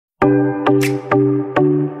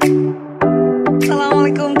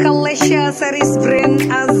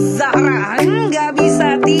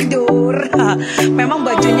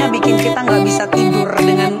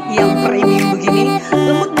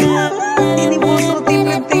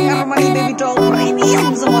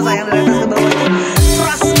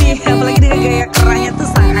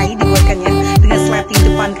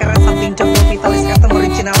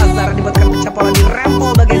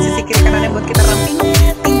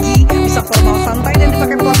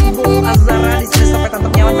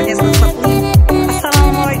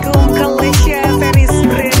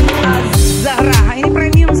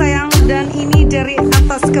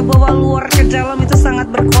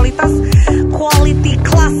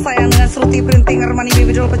Ceruti Armani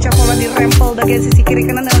babbydoll pecah pola di rempel bagian sisi kiri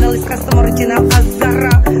kanan dengan list custom original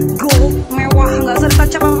Azzahra gold mewah, nggak usah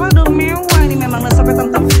ditacap apa udah mewah. Ini memang sampai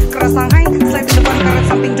tentang keras Shanghai, slide di depan karet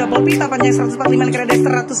samping double pita panjang 145 kira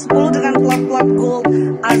 110 dengan plat gold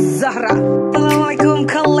Azzahra. Assalamualaikum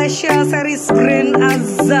Qalesya series brand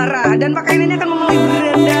Azzahra, dan pakaian ini akan memenuhi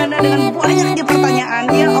brand dada dengan banyaknya pertanyaan.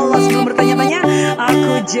 Ya Allah, sebelum bertanya-tanya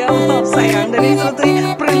aku jawab sayang. Dari Ceruti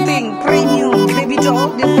premium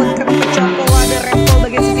babbydoll dibuatkan pecah pola ada rempel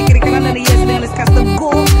bagian sisi kiri kanan dan dihias dengan list custom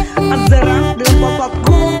gold Azzahra dengan plat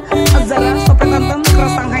gold Azzahra, sopet antem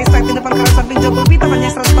keras Shanghai, slide di depan keras samping double pita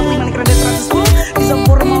panjang 145 kira 110, bisa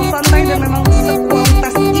formal santai dan memang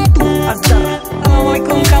sekualitas itu Azzahra.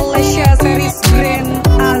 Assalamualaikum Qalesya series brand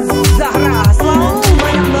Azzahra. Selalu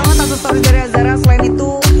banyak banget aksesoris dari Azzahra. Selain itu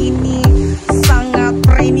ini sangat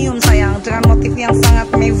premium sayang dengan motif yang sangat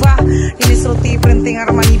mewah. Ini Ceruti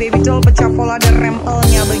Armani babbydoll pecah pola dan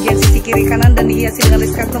rempelnya bagian sisi kiri kanan dan dihiasi dengan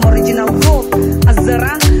list custom original gold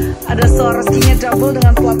Azzahra. Ada Swarovski-nya double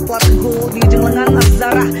dengan plat gold di ujung lengan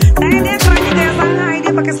Azzahra. Dia kerannya kayak Shanghai,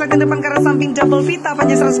 dia pakai slide depan ke arah samping double pita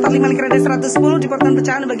panjang 145 kira 110 dibuatkan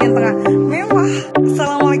pecahan bagian tengah mewah.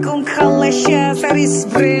 Assalamualaikum Qalesya series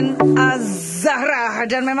brand Azzahra,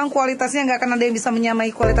 dan memang kualitasnya nggak akan ada yang bisa menyamai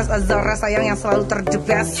kualitas Azzahra sayang, yang selalu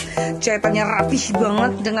terdebas. Jahitannya rapih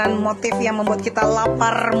banget dengan motif yang membuat kita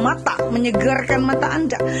lapar mata, menyegarkan mata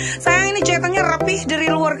Anda. Sayang, ini jahitannya rapih dari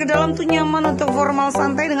luar ke dalam tuh nyaman untuk formal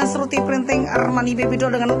santai dengan Ceruti Armani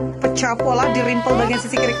babbydoll dengan pecah pola di rimpel bagian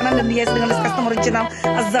sisi kiri kanan dan dihias dengan list custom original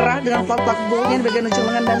Azzahra dengan plat goldnya di bagian ujung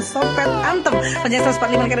lengan dan sopet antem panjang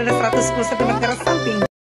 145 kira 110 cm ke arah samping.